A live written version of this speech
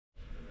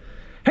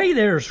Hey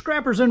there,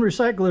 scrappers and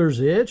recyclers,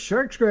 it's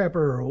Shark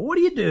Scrapper. What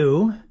do you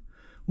do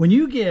when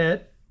you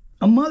get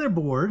a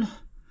motherboard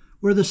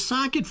where the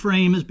socket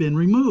frame has been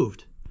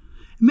removed?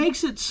 It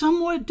makes it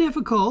somewhat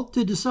difficult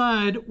to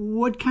decide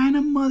what kind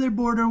of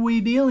motherboard are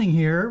we dealing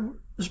here,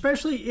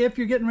 especially if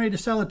you're getting ready to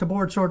sell it to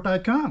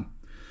boardsort.com.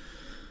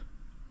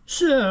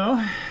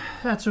 So,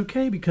 that's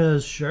okay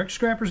because Shark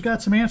Scrapper's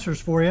got some answers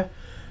for you.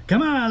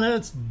 Come on,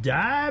 let's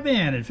dive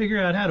in and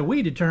figure out how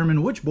we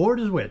determine which board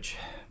is which.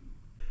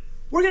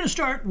 We're going to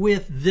start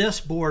with this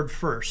board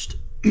first.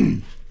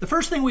 The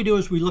first thing we do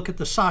is we look at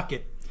the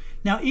socket.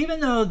 Now,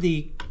 even though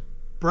the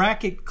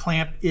bracket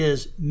clamp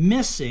is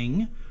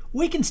missing,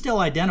 we can still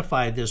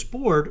identify this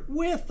board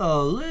with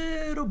a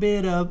little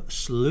bit of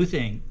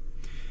sleuthing.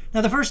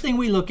 Now, the first thing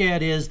we look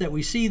at is that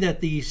we see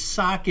that the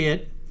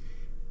socket,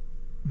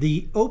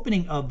 the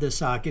opening of the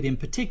socket in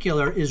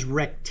particular, is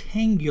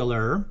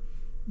rectangular,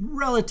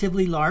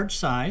 relatively large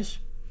size.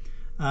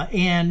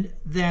 And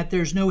that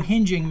there's no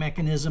hinging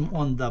mechanism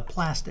on the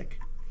plastic.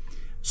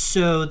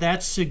 So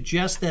that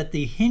suggests that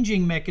the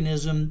hinging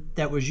mechanism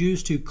that was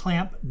used to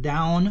clamp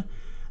down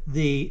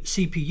the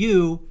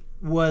CPU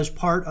was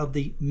part of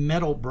the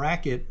metal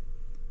bracket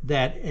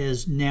that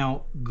is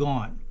now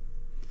gone.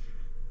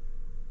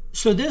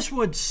 So this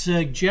would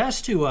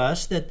suggest to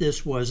us that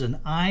this was an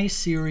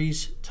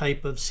I-series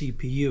type of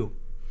CPU.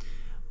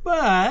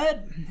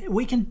 But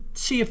we can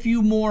see a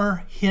few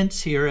more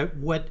hints here at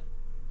what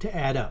to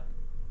add up.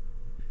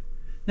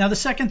 Now, the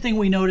second thing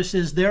we notice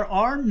is there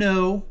are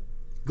no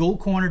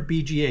gold-cornered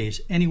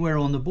BGAs anywhere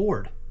on the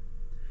board.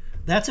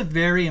 That's a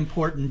very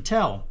important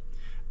tell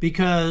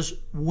because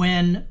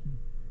when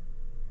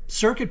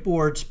circuit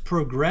boards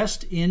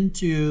progressed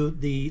into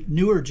the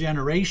newer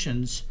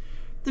generations,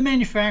 the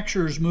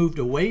manufacturers moved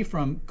away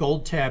from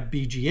gold tab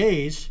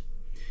BGAs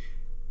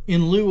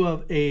in lieu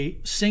of a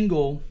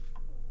single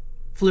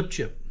flip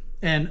chip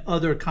and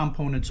other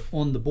components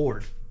on the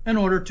board in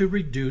order to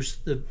reduce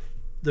the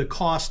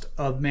cost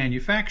of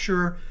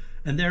manufacture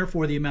and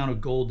therefore the amount of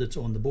gold that's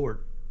on the board.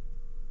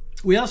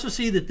 We also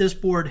see that this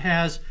board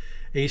has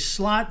a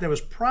slot that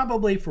was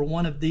probably for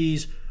one of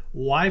these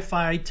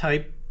Wi-Fi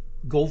type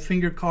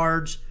Goldfinger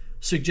cards,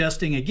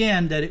 suggesting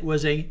again that it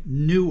was a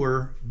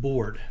newer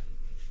board.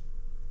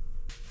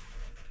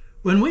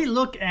 When we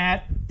look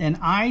at an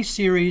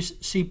I-series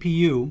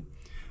CPU,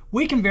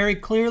 we can very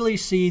clearly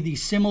see the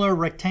similar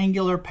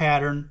rectangular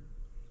pattern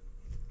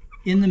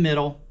in the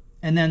middle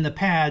and then the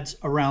pads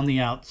around the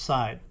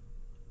outside.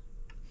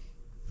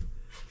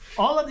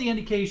 All of the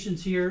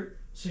indications here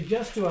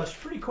suggest to us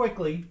pretty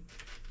quickly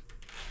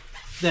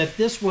that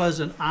this was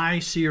an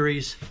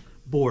I-series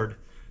board.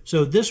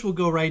 So this will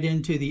go right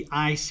into the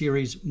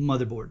I-series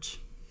motherboards.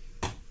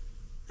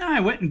 Now I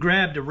went and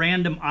grabbed a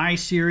random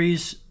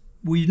I-series.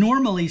 We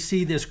normally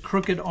see this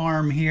crooked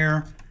arm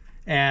here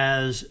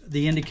as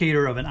the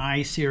indicator of an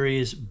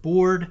I-series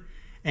board,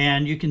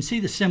 and you can see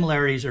the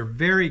similarities are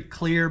very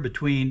clear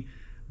between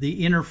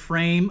the inner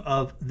frame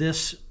of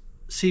this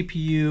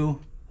CPU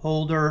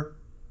holder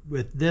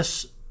with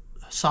this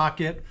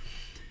socket.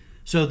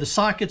 So the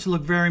sockets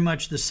look very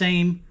much the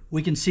same.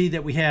 We can see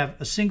that we have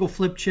a single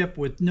flip chip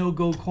with no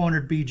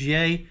gold-cornered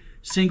BGA,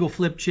 single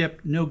flip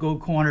chip, no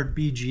gold-cornered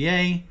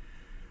BGA.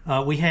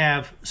 We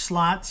have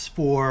slots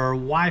for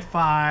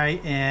Wi-Fi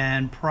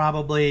and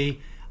probably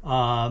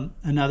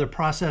another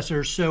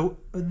processor. So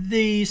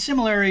the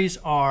similarities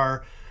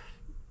are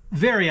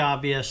very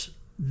obvious.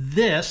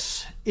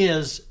 This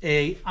is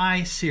a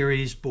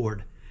I-series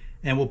board,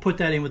 and we'll put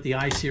that in with the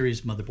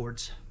I-series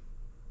motherboards.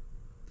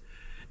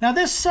 Now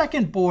this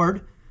second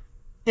board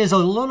is a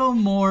little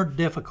more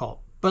difficult,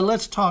 but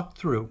let's talk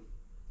through.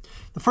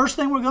 The first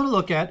thing we're going to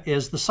look at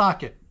is the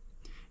socket.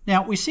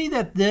 Now we see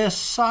that this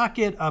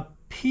socket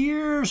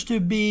appears to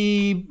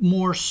be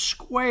more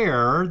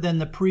square than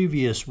the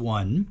previous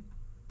one,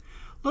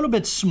 a little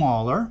bit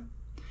smaller,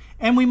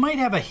 and we might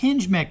have a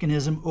hinge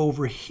mechanism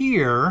over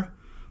here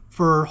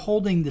for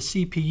holding the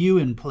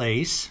CPU in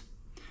place,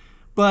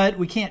 but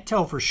we can't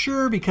tell for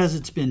sure because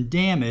it's been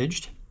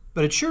damaged,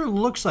 but it sure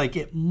looks like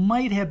it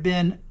might have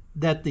been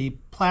that the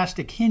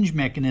plastic hinge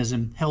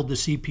mechanism held the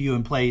CPU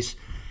in place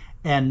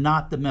and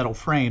not the metal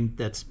frame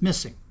that's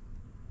missing.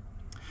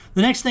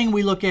 The next thing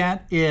we look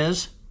at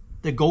is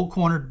the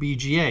gold-cornered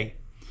BGA.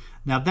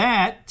 Now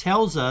that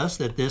tells us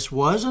that this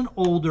was an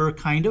older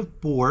kind of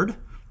board,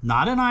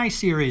 not an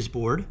I-series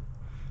board.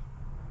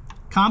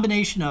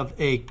 Combination of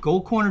a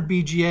gold-cornered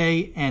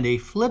BGA and a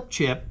flip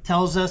chip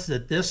tells us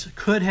that this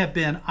could have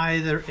been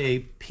either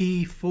a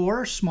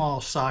P4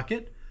 small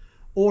socket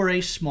or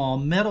a small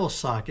metal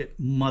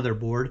socket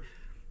motherboard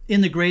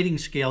in the grading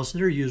scales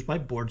that are used by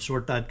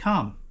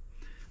boardsort.com.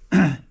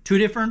 Two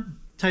different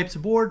types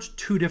of boards,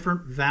 two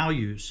different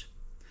values.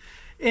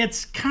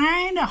 It's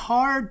kind of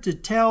hard to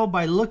tell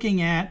by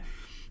looking at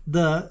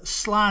the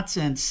slots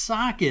and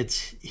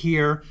sockets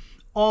here.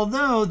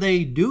 Although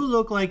they do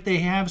look like they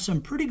have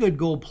some pretty good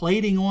gold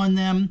plating on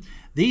them.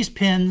 These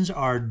pins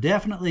are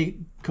definitely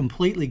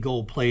completely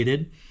gold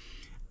plated.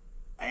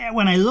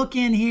 when I look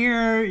in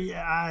here,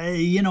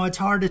 you know, it's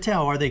hard to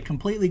tell. Are they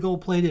completely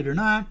gold-plated or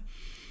not?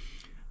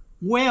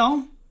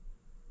 Well,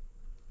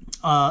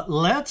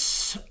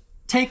 let's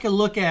take a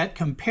look at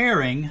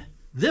comparing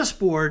this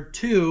board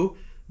to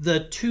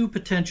the two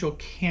potential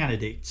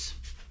candidates.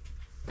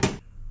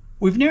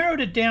 We've narrowed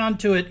it down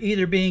to it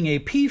either being a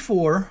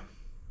P4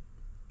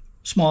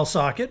 small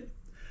socket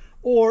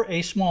or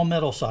a small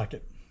metal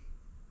socket.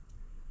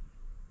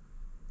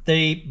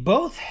 They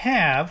both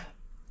have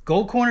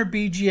gold corner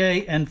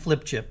BGA and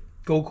flip chip.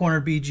 Gold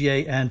corner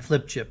BGA and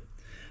flip chip.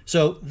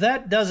 So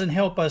that doesn't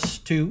help us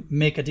to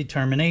make a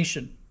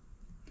determination.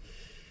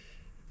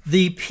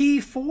 The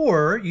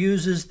P4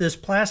 uses this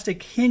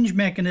plastic hinge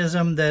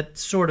mechanism that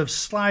sort of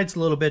slides a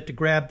little bit to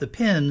grab the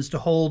pins to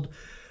hold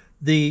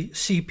the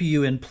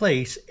CPU in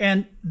place.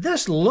 And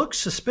this looks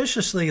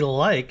suspiciously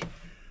like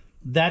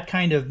that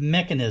kind of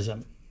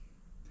mechanism,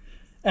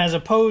 as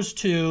opposed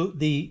to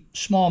the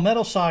small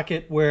metal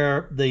socket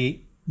where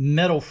the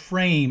metal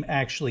frame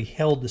actually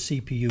held the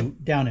CPU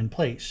down in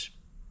place.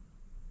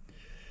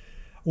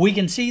 We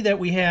can see that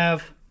we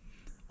have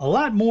a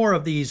lot more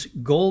of these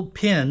gold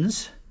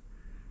pins,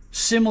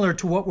 similar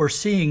to what we're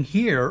seeing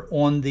here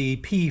on the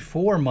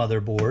P4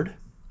 motherboard,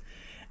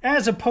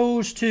 as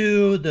opposed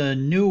to the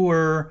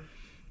newer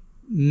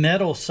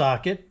metal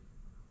socket.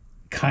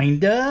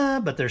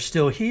 Kinda, but they're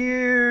still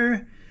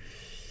here.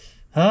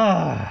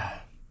 There's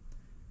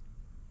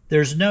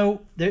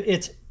no,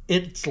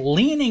 it's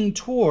leaning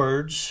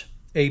towards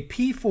a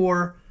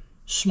P4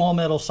 small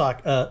metal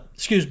socket, a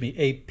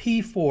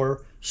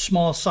P4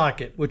 small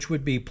socket, which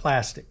would be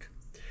plastic.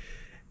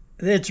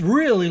 It's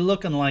really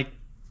looking like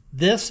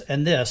this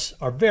and this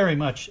are very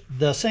much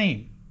the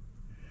same.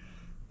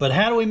 But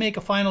how do we make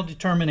a final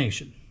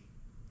determination?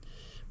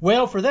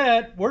 Well, for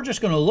that, we're just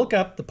going to look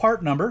up the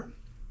part number.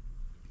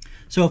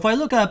 So if I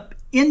look up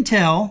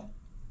Intel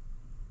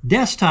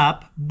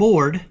desktop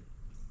board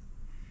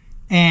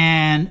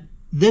and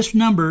this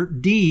number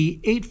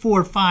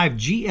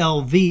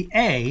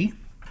D845GLVA,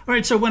 all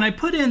right, so when I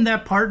put in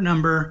that part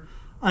number,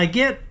 I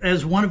get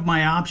as one of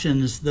my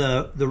options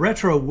the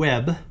retro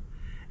web,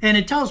 and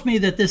it tells me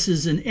that this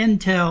is an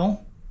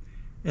Intel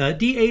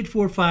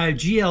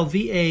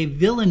D845GLVA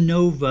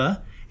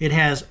Villanova. It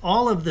has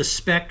all of the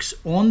specs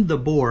on the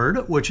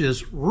board, which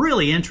is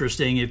really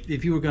interesting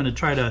if you were going to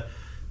try to,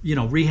 you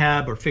know,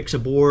 rehab or fix a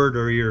board,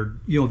 or you're,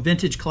 you know,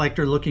 vintage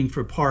collector looking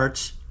for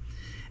parts.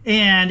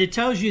 And it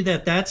tells you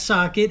that that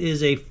socket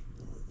is a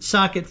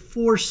socket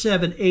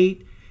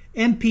 478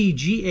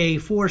 MPGA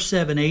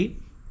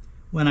 478.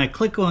 When I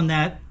click on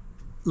that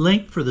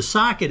link for the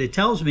socket, it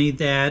tells me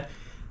that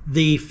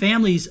the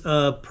families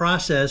of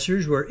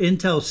processors were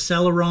Intel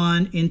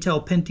Celeron,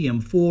 Intel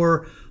Pentium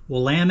 4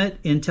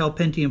 Willamette, Intel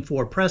Pentium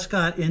 4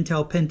 Prescott,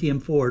 Intel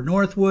Pentium 4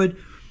 Northwood.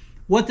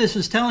 What this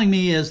is telling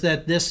me is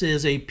that this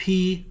is a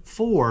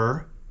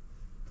P4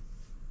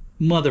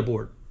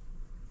 motherboard.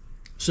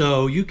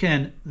 So you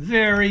can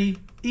very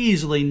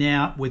easily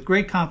now, with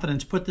great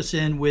confidence, put this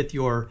in with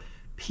your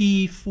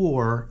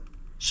P4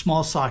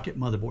 small socket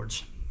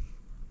motherboards.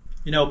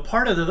 You know,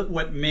 part of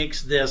what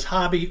makes this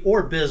hobby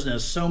or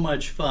business so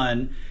much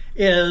fun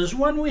is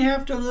when we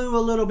have to do a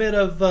little bit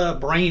of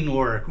brain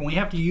work, when we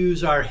have to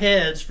use our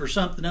heads for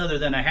something other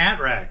than a hat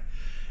rack.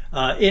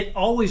 It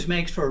always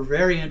makes for a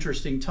very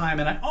interesting time,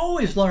 and I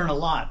always learn a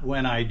lot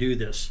when I do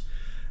this.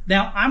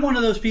 Now, I'm one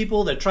of those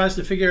people that tries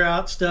to figure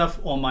out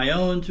stuff on my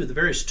own through the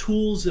various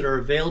tools that are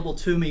available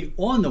to me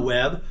on the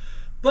web.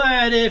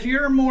 But if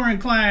you're more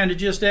inclined to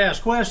just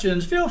ask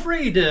questions, feel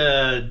free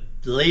to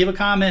leave a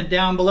comment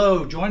down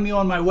below. Join me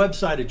on my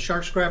website at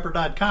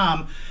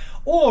sharkscrapper.com,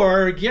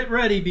 or get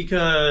ready,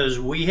 because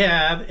we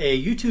have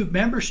a YouTube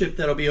membership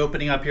that'll be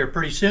opening up here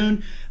pretty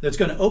soon that's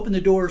going to open the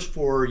doors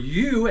for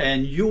you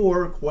and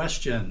your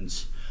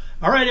questions.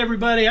 All right,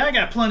 everybody, I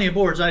got plenty of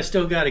boards I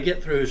still got to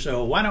get through,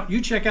 so why don't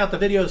you check out the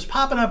videos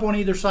popping up on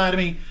either side of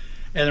me,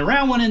 and the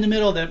round one in the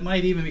middle that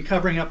might even be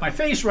covering up my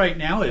face right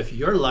now, if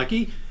you're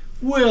lucky,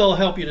 will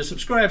help you to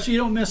subscribe so you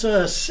don't miss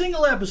a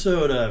single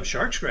episode of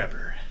Shark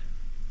Scrapper.